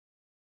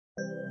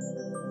Hi,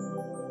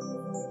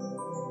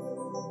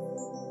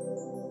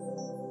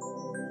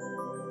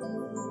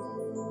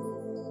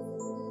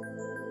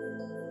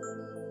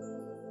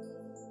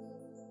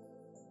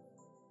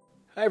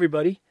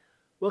 everybody.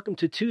 Welcome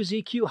to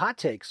 2ZQ Hot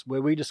Takes,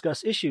 where we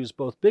discuss issues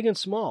both big and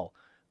small.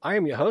 I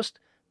am your host,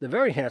 the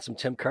very handsome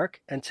Tim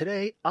Kirk, and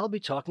today I'll be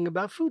talking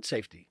about food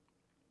safety.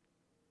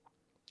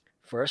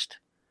 First,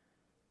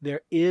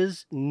 there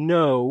is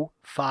no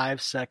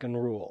 5-second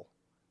rule.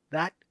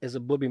 That is a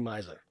booby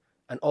miser,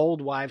 an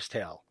old wives'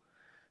 tale.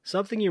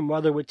 Something your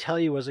mother would tell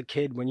you as a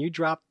kid when you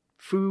dropped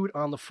food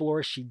on the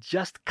floor she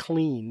just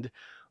cleaned,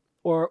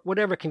 or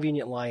whatever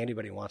convenient lie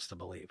anybody wants to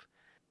believe.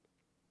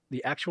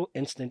 The actual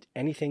instant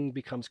anything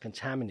becomes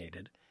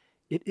contaminated,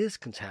 it is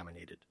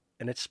contaminated,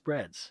 and it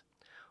spreads.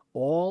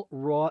 All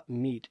raw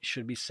meat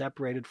should be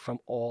separated from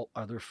all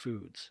other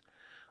foods.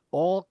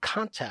 All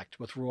contact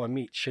with raw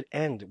meat should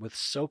end with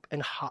soap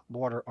and hot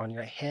water on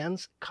your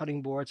hands,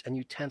 cutting boards, and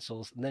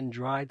utensils, then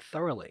dried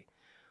thoroughly.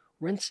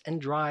 Rinse and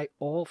dry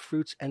all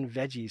fruits and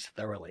veggies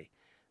thoroughly.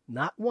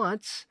 Not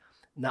once,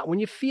 not when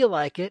you feel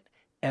like it,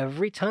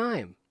 every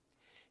time.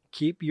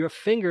 Keep your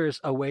fingers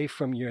away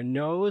from your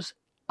nose,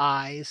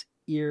 eyes,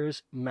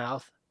 ears,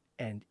 mouth,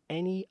 and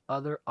any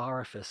other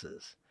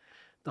orifices.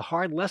 The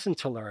hard lesson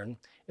to learn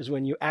is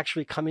when you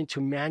actually come into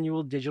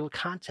manual digital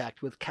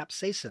contact with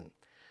capsaicin,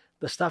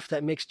 the stuff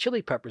that makes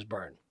chili peppers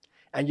burn,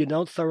 and you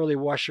don't thoroughly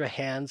wash your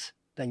hands,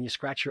 then you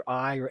scratch your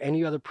eye or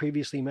any other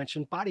previously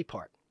mentioned body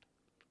part,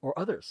 or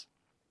others.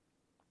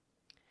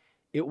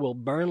 It will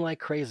burn like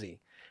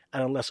crazy,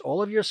 and unless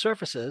all of your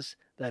surfaces,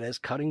 that is,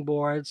 cutting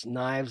boards,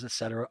 knives,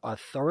 etc., are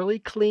thoroughly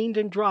cleaned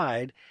and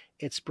dried,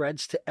 it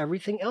spreads to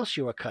everything else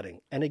you are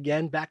cutting, and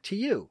again back to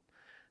you.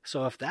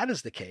 So if that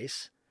is the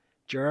case,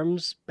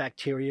 germs,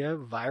 bacteria,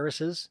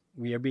 viruses,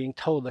 we are being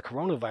told the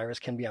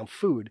coronavirus can be on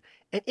food,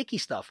 and icky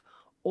stuff,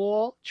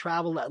 all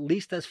travel at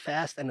least as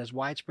fast and as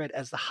widespread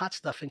as the hot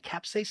stuff in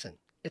capsaicin.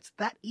 It's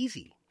that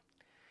easy.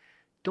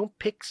 Don't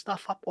pick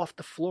stuff up off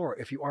the floor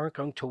if you aren't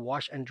going to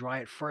wash and dry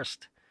it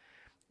first.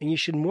 And you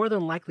should more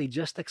than likely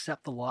just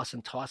accept the loss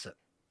and toss it,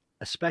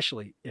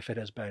 especially if it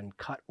has been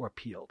cut or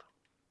peeled.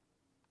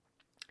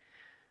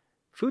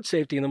 Food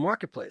safety in the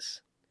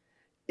marketplace.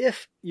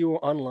 If you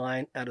are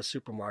online at a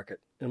supermarket,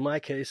 in my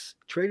case,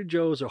 Trader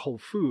Joe's or Whole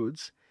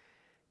Foods,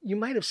 you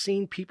might have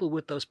seen people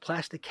with those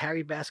plastic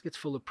carry baskets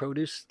full of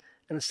produce,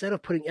 and instead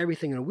of putting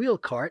everything in a wheel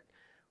cart,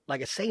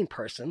 like a sane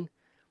person,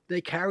 they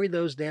carry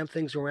those damn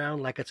things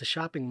around like it's a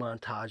shopping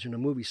montage in a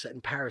movie set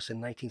in Paris in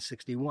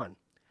 1961.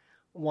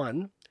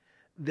 1.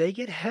 They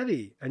get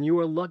heavy, and you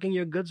are lugging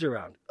your goods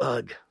around.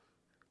 Ugh.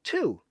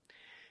 2.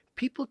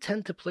 People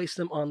tend to place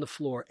them on the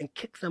floor and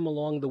kick them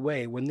along the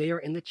way when they are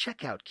in the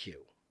checkout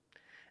queue.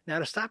 Now,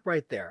 to stop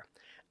right there,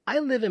 I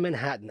live in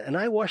Manhattan, and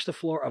I wash the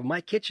floor of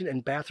my kitchen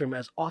and bathroom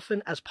as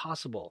often as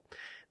possible.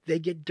 They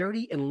get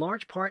dirty in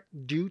large part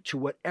due to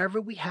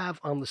whatever we have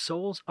on the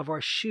soles of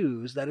our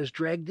shoes that is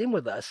dragged in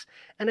with us,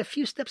 and a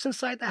few steps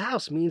inside the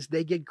house means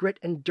they get grit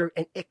and dirt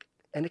and ick,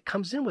 and it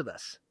comes in with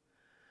us.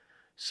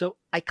 So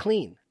I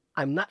clean.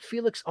 I'm not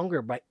Felix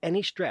Unger by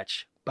any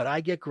stretch, but I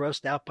get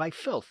grossed out by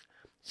filth.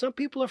 Some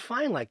people are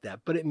fine like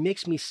that, but it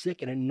makes me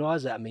sick and it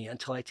gnaws at me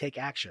until I take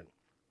action.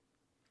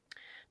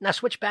 Now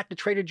switch back to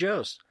Trader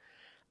Joe's.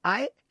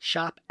 I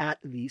shop at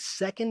the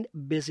second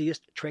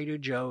busiest Trader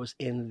Joe's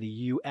in the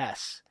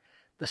U.S.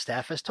 The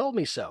staff has told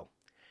me so.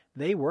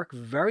 They work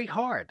very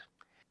hard.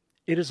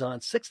 It is on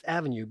 6th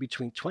Avenue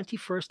between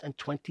 21st and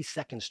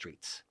 22nd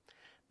Streets.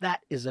 That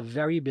is a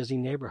very busy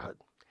neighborhood.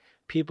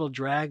 People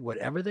drag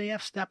whatever they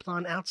have stepped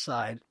on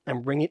outside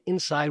and bring it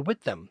inside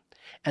with them,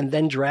 and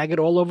then drag it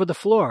all over the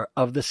floor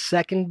of the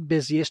second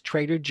busiest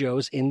Trader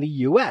Joe's in the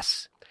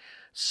U.S.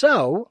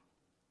 So,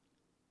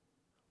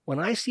 when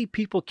I see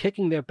people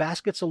kicking their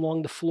baskets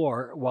along the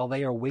floor while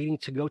they are waiting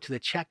to go to the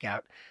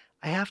checkout,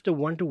 I have to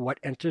wonder what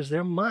enters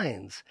their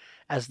minds,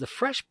 as the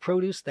fresh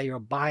produce they are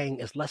buying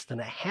is less than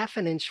a half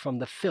an inch from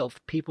the filth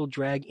people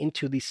drag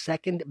into the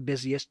second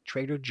busiest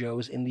Trader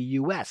Joe's in the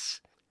U.S.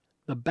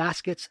 The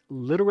baskets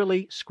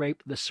literally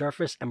scrape the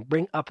surface and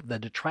bring up the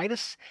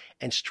detritus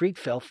and street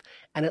filth,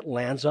 and it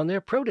lands on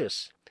their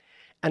produce.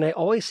 And I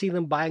always see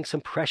them buying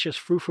some precious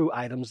frou-frou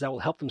items that will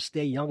help them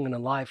stay young and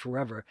alive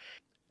forever,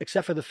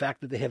 except for the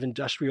fact that they have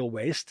industrial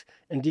waste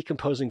and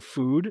decomposing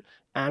food,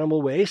 animal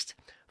waste,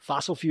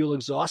 fossil fuel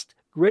exhaust,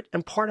 grit,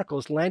 and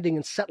particles landing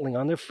and settling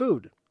on their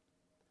food.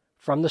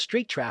 From the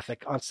street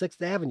traffic on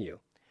 6th Avenue,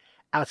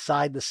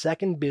 outside the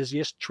second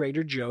busiest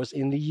Trader Joe's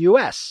in the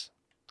U.S.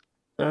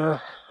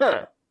 I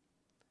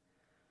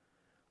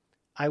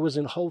was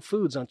in Whole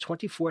Foods on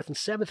 24th and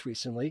 7th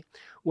recently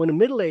when a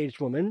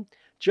middle-aged woman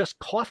just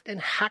coughed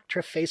and hacked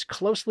her face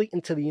closely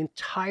into the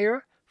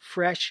entire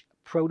fresh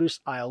produce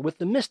aisle with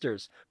the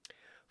misters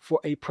for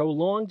a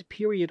prolonged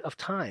period of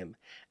time.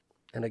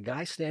 And a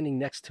guy standing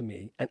next to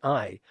me and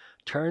I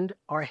turned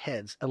our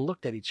heads and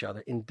looked at each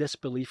other in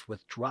disbelief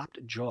with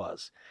dropped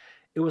jaws.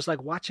 It was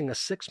like watching a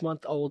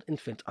 6-month-old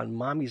infant on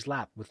mommy's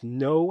lap with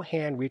no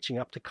hand reaching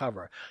up to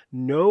cover,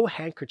 no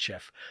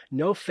handkerchief,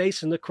 no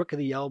face in the crook of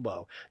the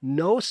elbow,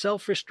 no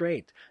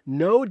self-restraint,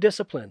 no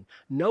discipline,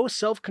 no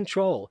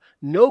self-control,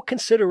 no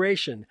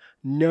consideration,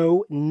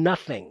 no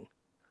nothing.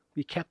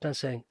 We kept on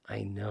saying,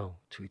 I know,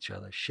 to each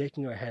other,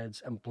 shaking our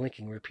heads and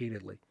blinking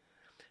repeatedly.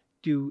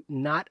 Do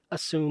not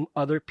assume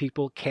other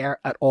people care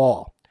at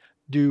all.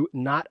 Do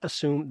not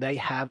assume they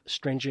have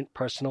stringent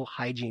personal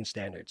hygiene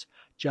standards.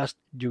 Just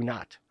do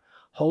not.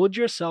 Hold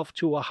yourself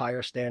to a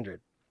higher standard.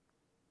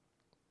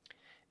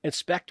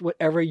 Inspect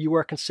whatever you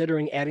are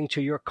considering adding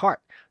to your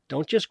cart.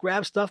 Don't just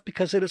grab stuff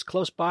because it is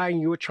close by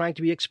and you are trying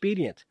to be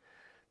expedient.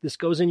 This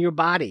goes in your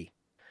body.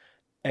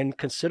 And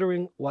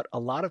considering what a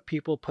lot of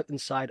people put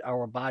inside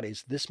our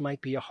bodies, this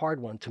might be a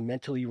hard one to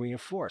mentally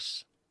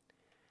reinforce.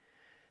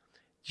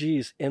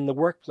 Geez, in the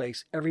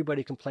workplace,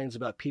 everybody complains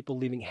about people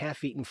leaving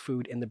half-eaten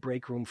food in the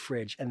break room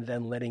fridge and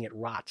then letting it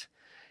rot.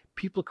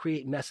 People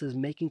create messes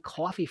making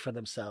coffee for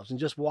themselves and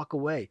just walk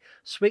away.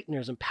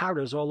 Sweeteners and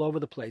powders all over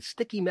the place.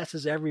 Sticky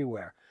messes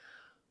everywhere.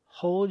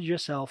 Hold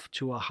yourself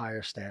to a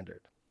higher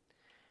standard.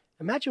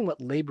 Imagine what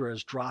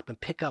laborers drop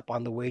and pick up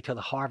on the way to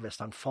the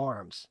harvest on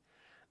farms.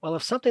 Well,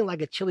 if something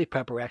like a chili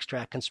pepper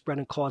extract can spread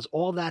and cause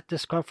all that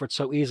discomfort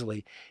so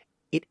easily,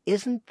 it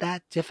isn't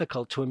that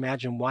difficult to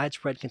imagine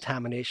widespread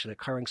contamination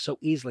occurring so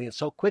easily and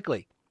so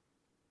quickly.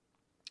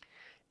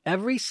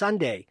 Every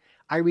Sunday,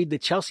 I read the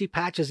Chelsea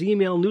Patches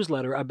email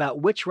newsletter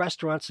about which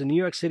restaurants the New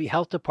York City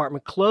Health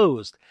Department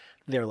closed,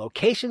 their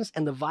locations,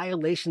 and the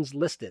violations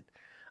listed.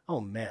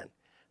 Oh man,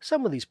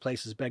 some of these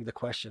places beg the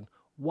question,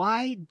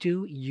 why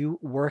do you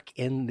work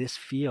in this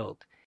field?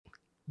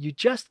 You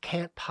just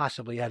can't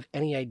possibly have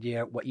any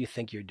idea what you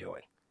think you're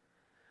doing.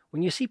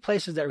 When you see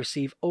places that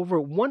receive over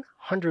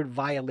 100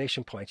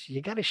 violation points,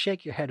 you got to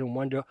shake your head and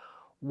wonder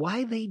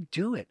why they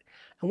do it.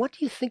 And what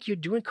do you think you're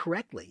doing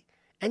correctly?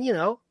 And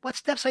what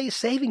steps are you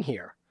saving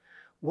here?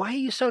 Why are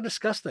you so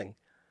disgusting?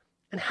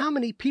 And how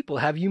many people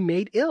have you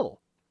made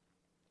ill?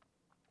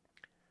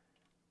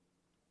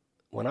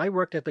 When I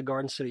worked at the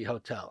Garden City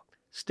Hotel,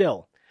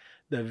 still,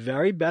 the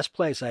very best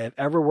place I have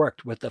ever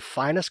worked with the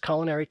finest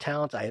culinary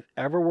talent I have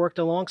ever worked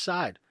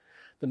alongside,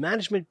 the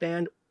management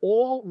banned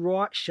all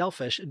raw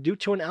shellfish due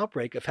to an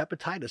outbreak of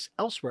hepatitis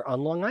elsewhere on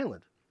Long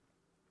Island.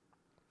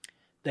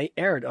 They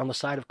erred on the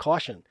side of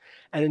caution,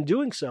 and in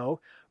doing so,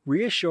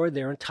 reassured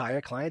their entire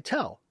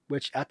clientele,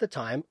 which at the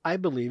time I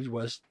believed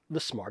was the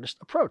smartest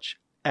approach,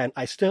 and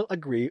I still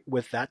agree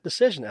with that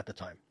decision at the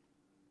time.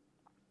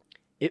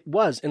 It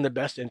was in the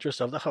best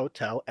interest of the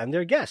hotel and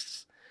their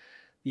guests.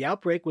 The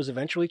outbreak was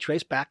eventually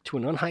traced back to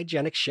an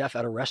unhygienic chef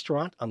at a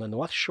restaurant on the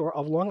North Shore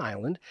of Long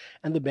Island,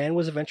 and the ban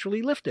was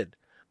eventually lifted.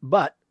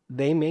 But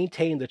they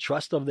maintained the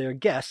trust of their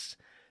guests,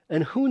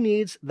 and who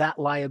needs that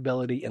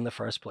liability in the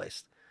first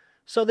place?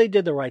 So they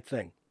did the right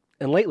thing.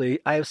 And lately,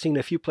 I have seen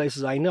a few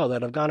places I know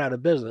that have gone out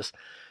of business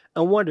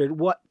and wondered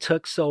what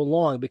took so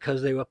long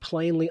because they were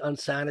plainly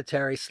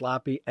unsanitary,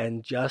 sloppy,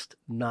 and just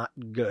not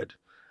good.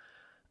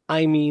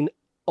 I mean,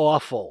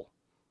 awful.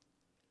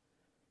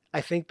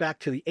 I think back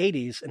to the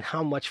 80s and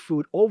how much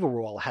food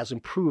overall has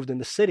improved in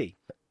the city.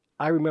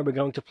 I remember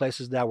going to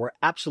places that were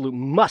absolute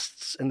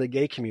musts in the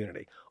gay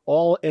community,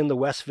 all in the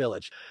West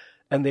Village,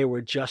 and they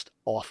were just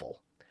awful.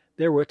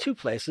 There were two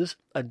places,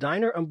 a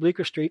diner on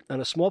Bleecker Street and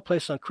a small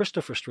place on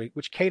Christopher Street,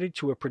 which catered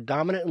to a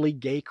predominantly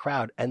gay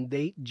crowd, and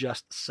they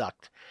just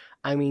sucked.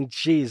 I mean,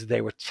 geez,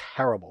 they were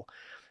terrible.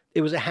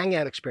 It was a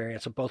hangout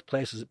experience at both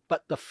places,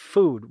 but the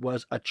food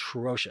was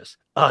atrocious.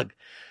 Ugh.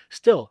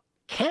 Still,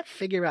 can't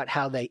figure out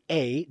how they,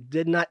 A,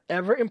 did not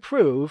ever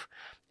improve,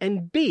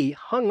 and B,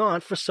 hung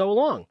on for so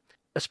long,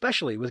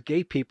 especially with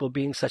gay people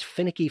being such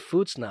finicky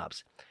food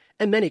snobs,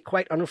 and many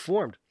quite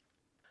uninformed.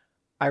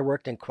 I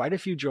worked in quite a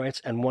few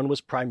joints, and one was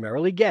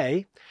primarily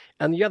gay,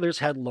 and the others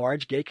had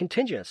large gay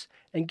contingents,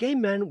 and gay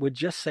men would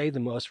just say the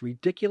most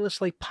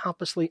ridiculously,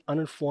 pompously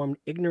uninformed,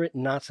 ignorant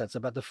nonsense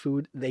about the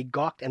food they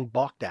gawked and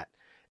balked at.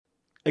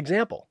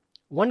 Example,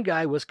 one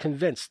guy was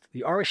convinced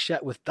the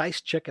ourechette with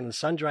diced chicken and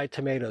sun-dried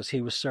tomatoes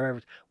he was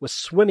served was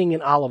swimming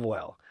in olive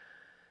oil.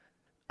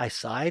 I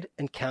sighed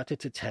and counted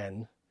to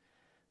 10,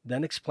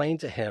 then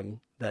explained to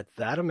him that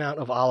that amount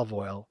of olive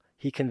oil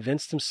he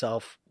convinced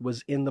himself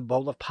was in the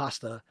bowl of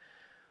pasta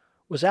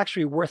was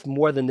actually worth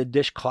more than the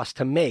dish cost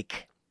to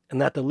make, and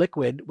that the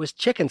liquid was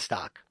chicken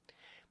stock.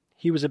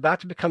 He was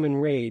about to become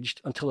enraged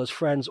until his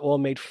friends all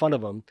made fun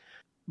of him,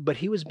 but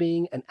he was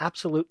being an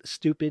absolute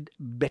stupid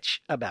bitch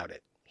about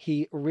it.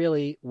 He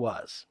really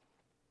was.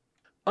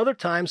 Other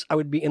times I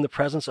would be in the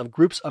presence of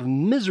groups of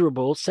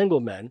miserable single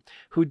men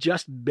who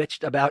just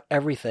bitched about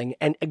everything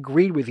and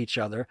agreed with each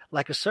other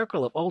like a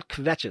circle of old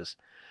kvetches,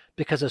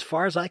 because as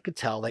far as I could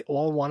tell, they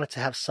all wanted to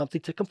have something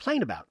to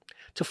complain about,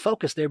 to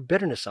focus their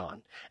bitterness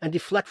on, and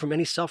deflect from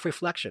any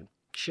self-reflection.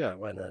 Sure,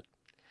 why not?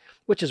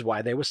 Which is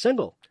why they were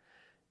single.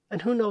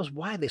 And who knows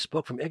why they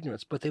spoke from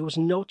ignorance, but there was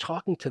no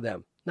talking to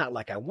them. Not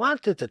like I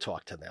wanted to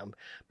talk to them,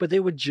 but they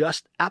were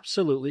just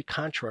absolutely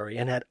contrary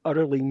and had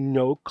utterly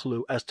no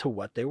clue as to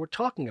what they were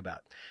talking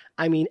about.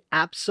 I mean,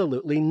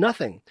 absolutely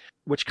nothing,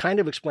 which kind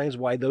of explains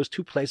why those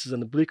two places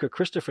in the Bleecker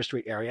Christopher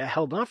Street area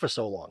held on for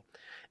so long.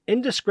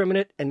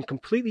 Indiscriminate and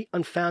completely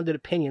unfounded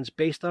opinions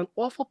based on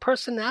awful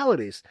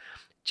personalities,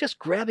 just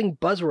grabbing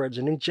buzzwords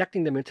and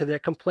injecting them into their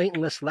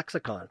complaint-less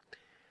lexicon.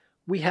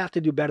 We have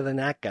to do better than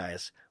that,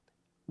 guys.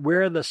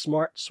 We're the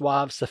smart,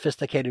 suave,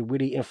 sophisticated,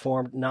 witty,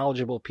 informed,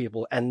 knowledgeable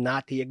people, and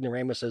not the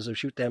ignoramuses who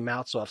shoot their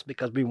mouths off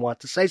because we want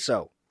to say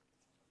so.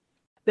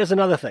 There's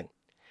another thing.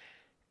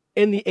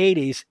 In the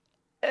 80s,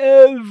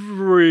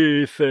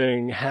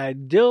 everything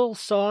had dill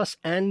sauce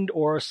and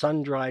or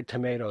sun-dried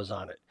tomatoes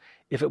on it,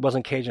 if it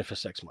wasn't Cajun for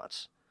 6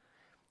 months.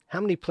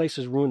 How many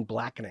places ruined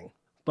blackening?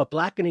 But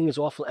blackening is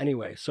awful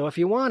anyway, so if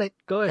you want it,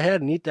 go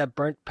ahead and eat that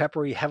burnt,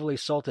 peppery, heavily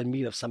salted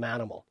meat of some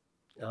animal.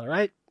 All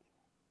right?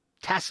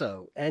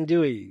 Tasso,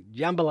 andouille,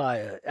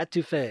 jambalaya,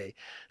 etouffee,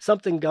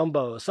 something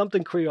gumbo,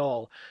 something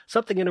Creole,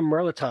 something in a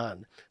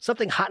merlaton,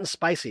 something hot and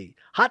spicy,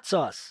 hot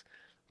sauce.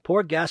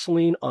 Pour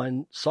gasoline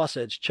on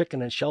sausage,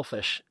 chicken, and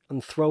shellfish,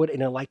 and throw it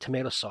in a light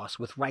tomato sauce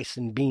with rice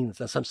and beans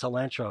and some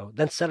cilantro.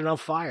 Then set it on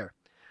fire.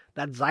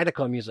 That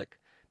Zydeco music.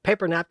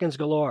 Paper napkins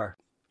galore.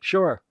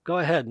 Sure, go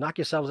ahead, knock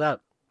yourselves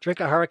out. Drink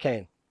a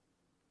hurricane.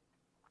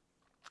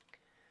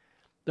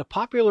 The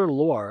popular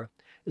lore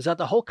is that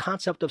the whole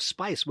concept of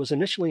spice was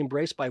initially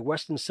embraced by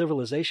Western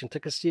civilization to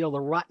conceal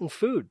the rotten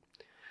food.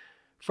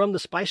 From The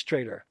Spice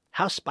Trader,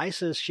 How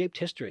Spices Shaped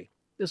History.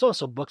 There's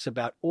also books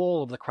about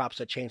all of the crops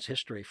that changed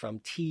history,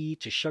 from tea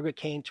to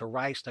sugarcane to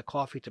rice to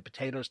coffee to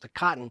potatoes to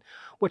cotton,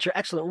 which are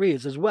excellent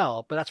reads as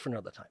well, but that's for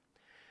another time.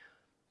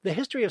 The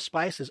history of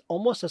spice is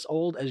almost as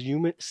old as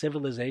human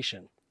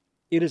civilization.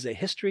 It is a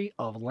history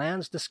of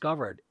lands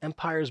discovered,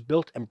 empires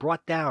built and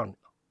brought down,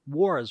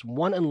 wars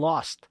won and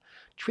lost,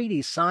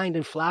 treaties signed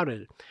and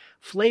flouted,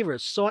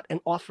 flavors sought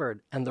and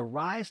offered, and the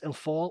rise and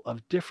fall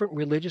of different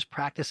religious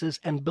practices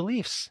and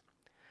beliefs.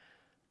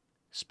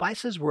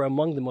 Spices were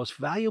among the most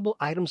valuable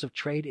items of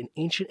trade in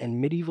ancient and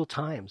medieval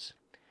times.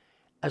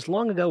 As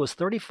long ago as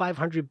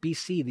 3500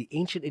 BC, the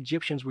ancient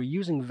Egyptians were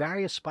using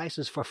various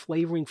spices for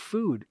flavoring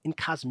food, in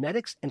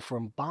cosmetics, and for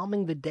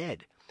embalming the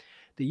dead.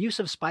 The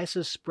use of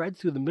spices spread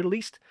through the Middle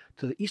East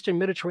to the Eastern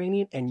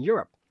Mediterranean and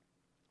Europe.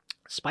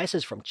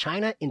 Spices from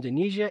China,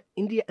 Indonesia,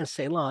 India, and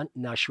Ceylon,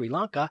 now Sri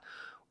Lanka,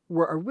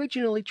 were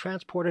originally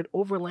transported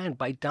overland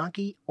by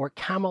donkey or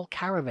camel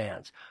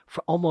caravans.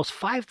 For almost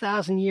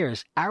 5,000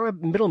 years,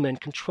 Arab middlemen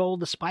controlled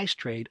the spice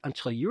trade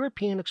until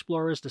European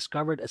explorers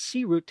discovered a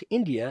sea route to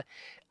India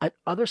and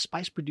other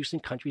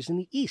spice-producing countries in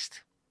the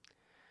East.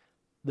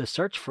 The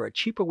search for a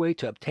cheaper way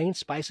to obtain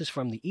spices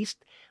from the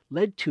East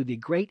led to the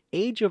Great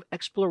Age of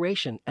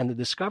Exploration and the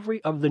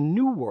discovery of the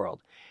New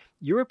World.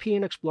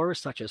 European explorers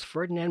such as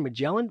Ferdinand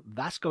Magellan,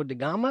 Vasco da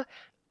Gama,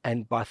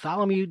 and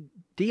Bartholomew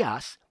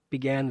Dias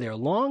began their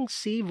long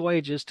sea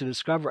voyages to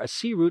discover a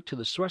sea route to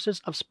the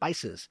sources of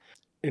spices.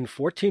 In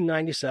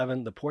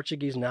 1497, the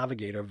Portuguese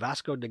navigator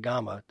Vasco da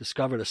Gama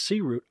discovered a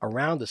sea route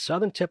around the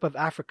southern tip of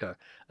Africa,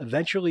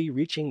 eventually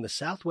reaching the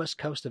southwest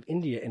coast of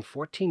India in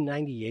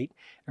 1498,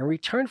 and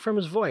returned from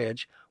his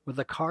voyage with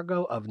a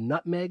cargo of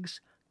nutmegs,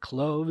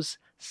 cloves,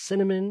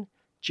 cinnamon,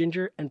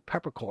 ginger, and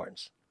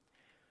peppercorns.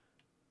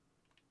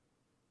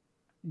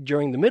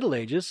 During the Middle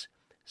Ages,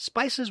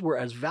 spices were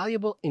as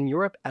valuable in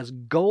Europe as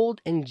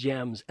gold and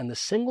gems, and the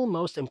single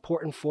most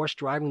important force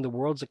driving the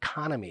world's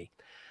economy.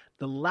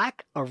 The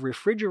lack of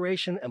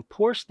refrigeration and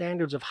poor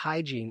standards of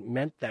hygiene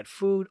meant that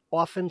food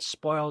often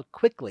spoiled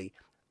quickly,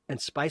 and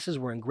spices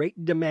were in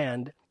great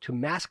demand to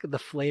mask the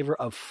flavor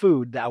of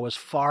food that was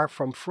far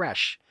from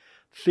fresh.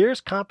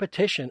 Fierce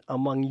competition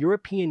among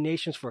European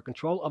nations for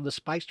control of the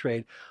spice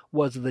trade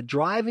was the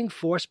driving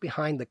force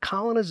behind the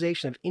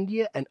colonization of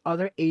India and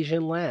other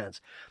Asian lands.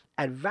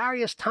 At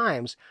various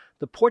times,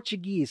 the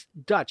Portuguese,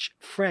 Dutch,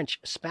 French,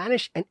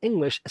 Spanish, and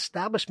English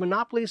established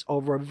monopolies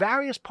over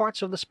various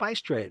parts of the spice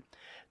trade.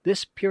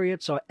 This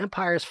period saw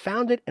empires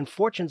founded and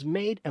fortunes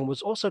made, and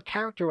was also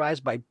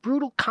characterized by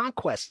brutal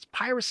conquests,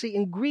 piracy,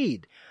 and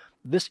greed.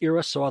 This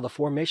era saw the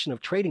formation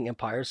of trading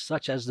empires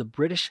such as the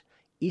British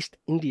East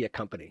India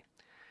Company.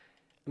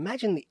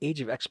 Imagine the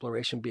age of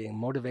exploration being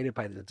motivated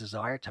by the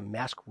desire to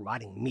mask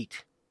rotting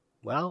meat.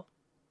 Well,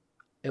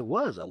 it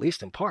was, at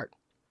least in part.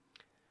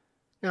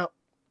 Now,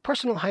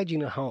 personal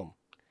hygiene at home.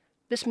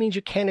 This means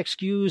you can't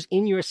excuse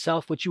in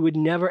yourself what you would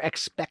never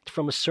expect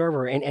from a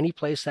server in any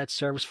place that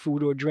serves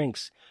food or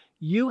drinks.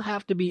 You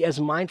have to be as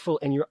mindful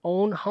in your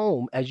own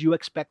home as you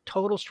expect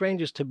total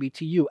strangers to be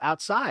to you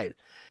outside.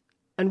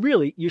 And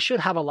really, you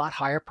should have a lot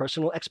higher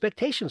personal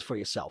expectations for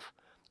yourself.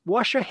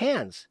 Wash your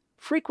hands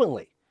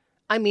frequently.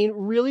 I mean,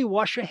 really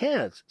wash your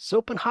hands.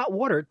 Soap and hot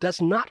water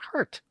does not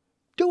hurt.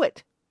 Do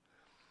it.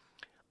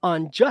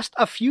 On just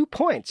a few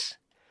points,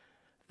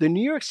 the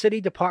New York City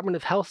Department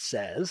of Health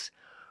says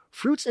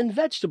fruits and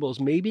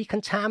vegetables may be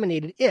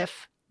contaminated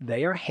if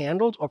they are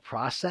handled or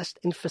processed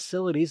in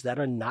facilities that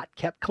are not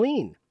kept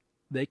clean.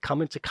 They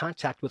come into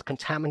contact with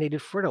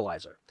contaminated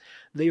fertilizer.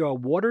 They are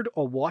watered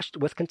or washed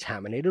with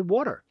contaminated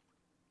water.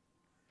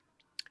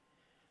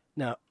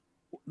 Now,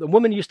 the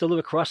woman who used to live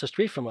across the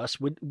street from us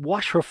would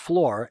wash her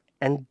floor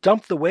and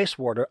dump the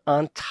wastewater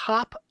on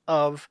top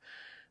of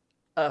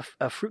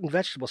a fruit and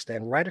vegetable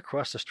stand right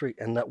across the street,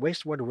 and that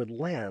wastewater would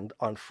land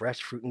on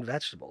fresh fruit and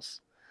vegetables.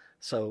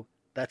 So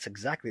that's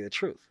exactly the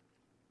truth.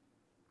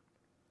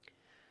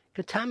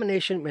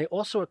 Contamination may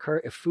also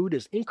occur if food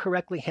is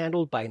incorrectly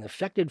handled by an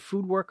affected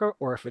food worker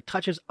or if it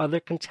touches other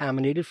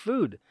contaminated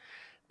food.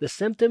 The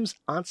symptoms,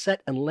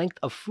 onset, and length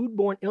of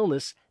foodborne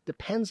illness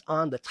depends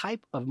on the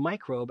type of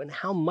microbe and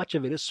how much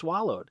of it is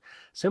swallowed.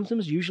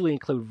 Symptoms usually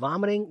include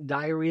vomiting,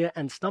 diarrhea,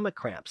 and stomach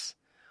cramps.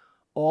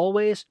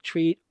 Always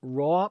treat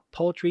raw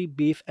poultry,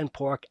 beef, and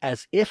pork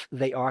as if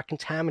they are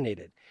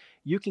contaminated.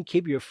 You can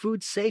keep your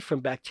food safe from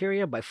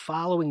bacteria by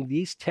following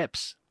these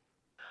tips.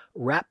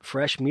 Wrap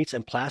fresh meats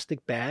in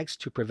plastic bags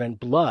to prevent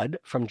blood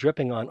from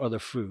dripping on other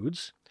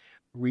foods.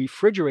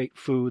 Refrigerate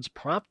foods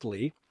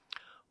promptly.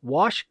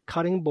 Wash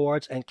cutting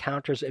boards and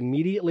counters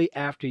immediately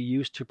after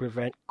use to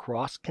prevent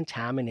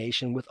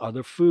cross-contamination with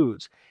other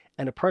foods.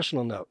 And a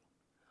personal note,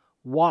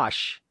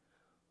 wash,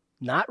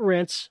 not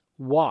rinse,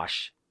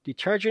 wash.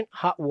 Detergent,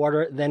 hot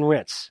water, then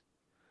rinse.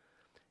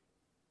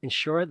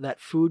 Ensure that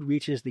food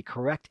reaches the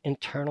correct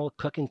internal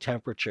cooking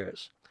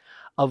temperatures.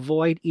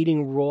 Avoid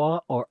eating raw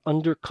or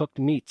undercooked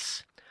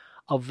meats.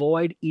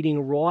 Avoid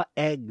eating raw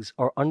eggs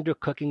or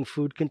undercooking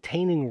food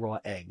containing raw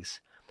eggs.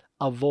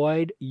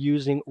 Avoid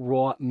using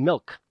raw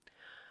milk.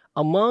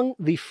 Among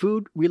the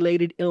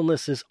food-related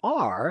illnesses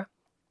are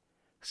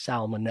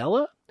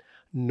salmonella,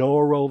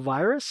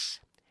 norovirus,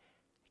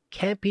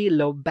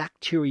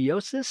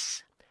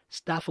 campylobacteriosis,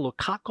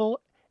 staphylococcal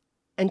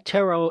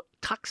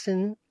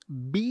enterotoxin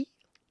B,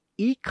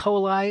 E.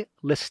 coli,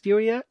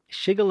 listeria,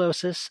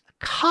 shigellosis,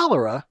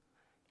 cholera,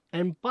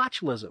 and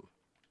botulism.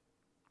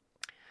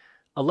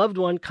 A loved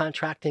one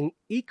contracting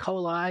E.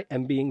 coli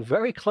and being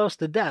very close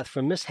to death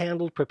from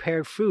mishandled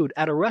prepared food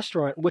at a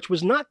restaurant which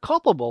was not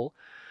culpable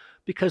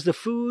because the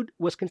food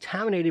was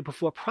contaminated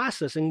before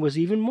processing was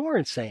even more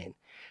insane.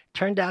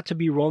 Turned out to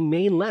be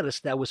romaine lettuce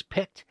that was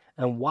picked,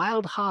 and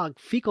wild hog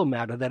fecal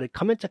matter that had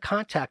come into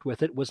contact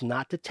with it was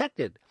not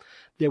detected.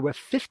 There were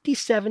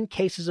 57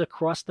 cases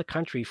across the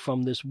country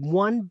from this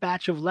one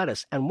batch of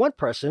lettuce, and one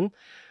person,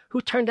 who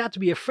turned out to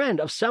be a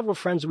friend of several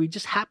friends we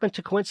just happened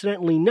to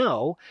coincidentally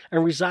know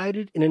and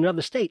resided in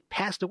another state,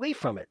 passed away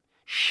from it.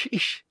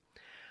 Sheesh.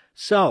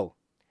 So,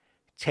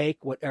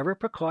 take whatever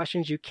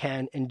precautions you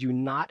can and do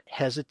not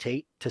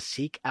hesitate to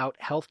seek out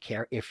health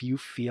care if you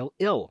feel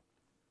ill.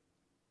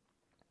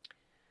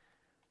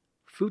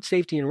 Food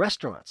safety in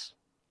restaurants.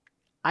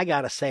 I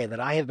gotta say that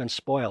I have been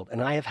spoiled,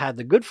 and I have had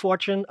the good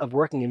fortune of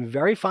working in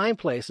very fine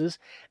places,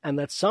 and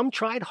that some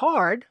tried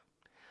hard,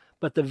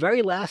 but the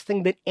very last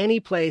thing that any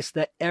place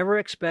that ever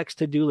expects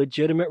to do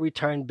legitimate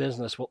return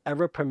business will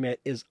ever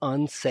permit is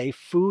unsafe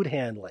food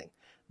handling.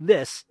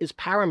 This is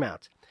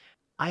paramount.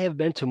 I have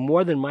been to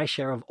more than my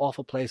share of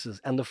awful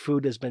places, and the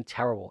food has been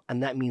terrible,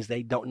 and that means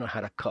they don't know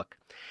how to cook.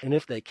 And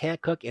if they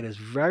can't cook, it is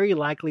very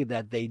likely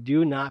that they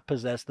do not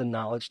possess the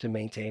knowledge to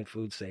maintain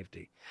food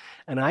safety.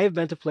 And I have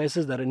been to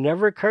places that it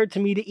never occurred to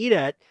me to eat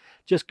at,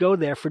 just go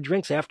there for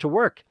drinks after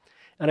work.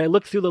 And I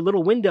looked through the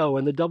little window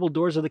and the double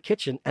doors of the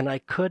kitchen, and I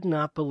could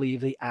not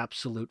believe the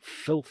absolute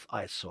filth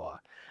I saw.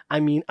 I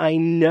mean, I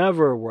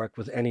never worked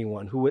with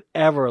anyone who would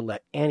ever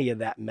let any of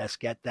that mess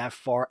get that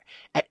far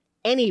at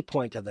any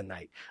point of the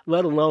night,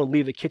 let alone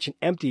leave a kitchen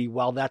empty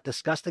while that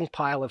disgusting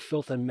pile of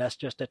filth and mess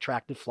just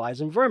attracted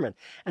flies and vermin,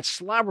 and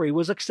slobbery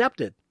was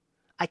accepted.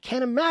 I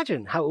can't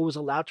imagine how it was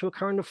allowed to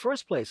occur in the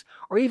first place,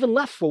 or even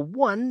left for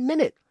 1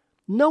 minute.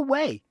 No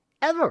way,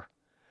 ever.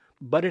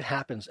 But it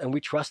happens, and we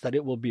trust that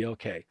it will be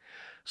okay.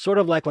 Sort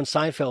of like when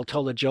Seinfeld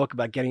told a joke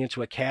about getting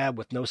into a cab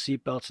with no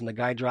seatbelts and the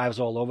guy drives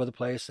all over the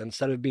place. And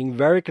instead of being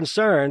very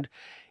concerned,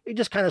 you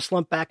just kind of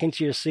slump back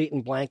into your seat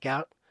and blank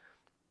out.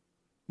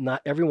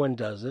 Not everyone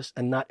does this,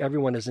 and not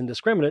everyone is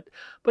indiscriminate,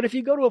 but if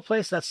you go to a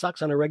place that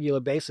sucks on a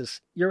regular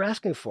basis, you're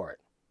asking for it.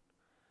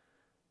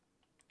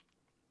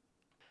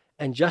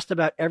 And just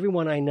about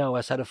everyone I know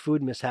has had a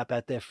food mishap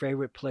at their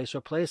favorite place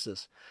or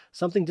places.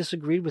 Something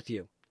disagreed with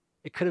you.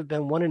 It could have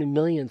been one in a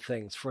million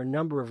things for a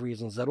number of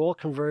reasons that all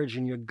converge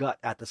in your gut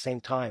at the same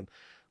time.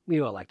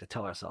 We all like to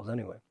tell ourselves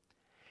anyway.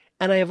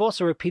 And I have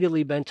also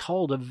repeatedly been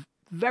told of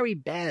very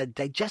bad,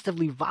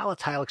 digestively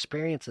volatile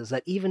experiences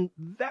at even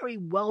very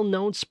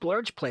well-known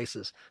splurge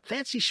places.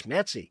 Fancy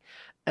schmancy.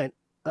 And,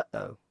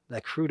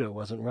 that crudo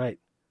wasn't right.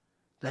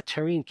 That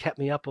terrine kept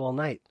me up all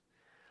night.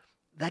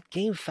 That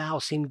game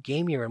fowl seemed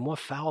gamier and more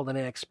foul than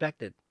I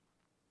expected.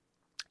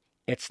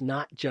 It's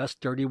not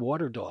just dirty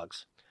water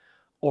dogs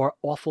or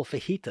awful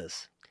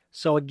fajitas.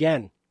 So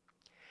again,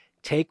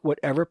 take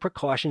whatever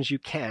precautions you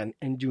can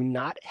and do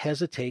not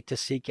hesitate to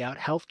seek out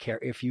health care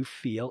if you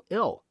feel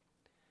ill.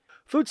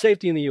 Food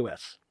safety in the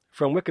U.S.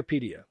 From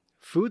Wikipedia.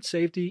 Food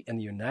safety in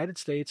the United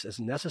States is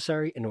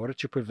necessary in order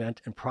to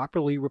prevent and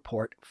properly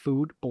report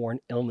foodborne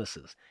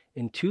illnesses.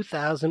 In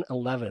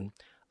 2011,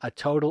 a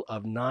total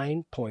of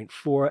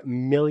 9.4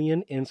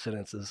 million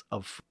incidences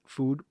of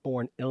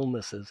foodborne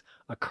illnesses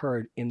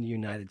occurred in the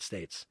United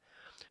States.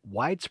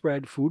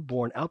 Widespread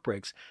foodborne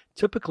outbreaks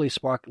typically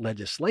spark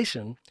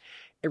legislation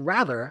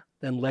rather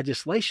than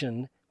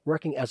legislation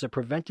working as a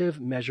preventive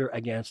measure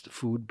against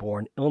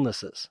foodborne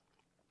illnesses.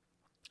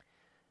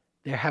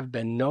 There have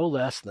been no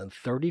less than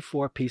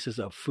 34 pieces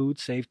of food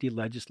safety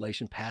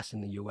legislation passed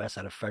in the U.S.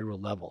 at a federal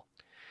level.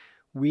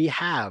 We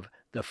have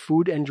the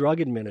Food and Drug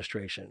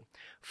Administration,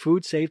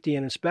 Food Safety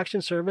and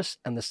Inspection Service,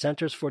 and the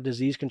Centers for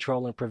Disease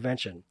Control and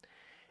Prevention.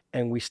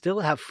 And we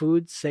still have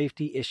food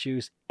safety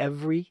issues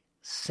every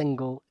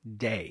single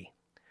day.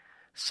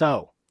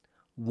 So,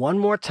 one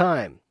more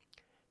time,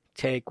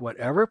 take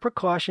whatever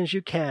precautions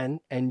you can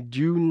and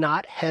do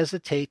not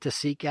hesitate to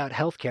seek out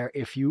health care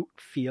if you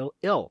feel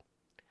ill.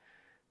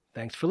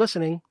 Thanks for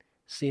listening.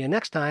 See you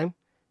next time.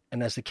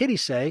 And as the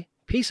kiddies say,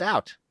 peace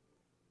out.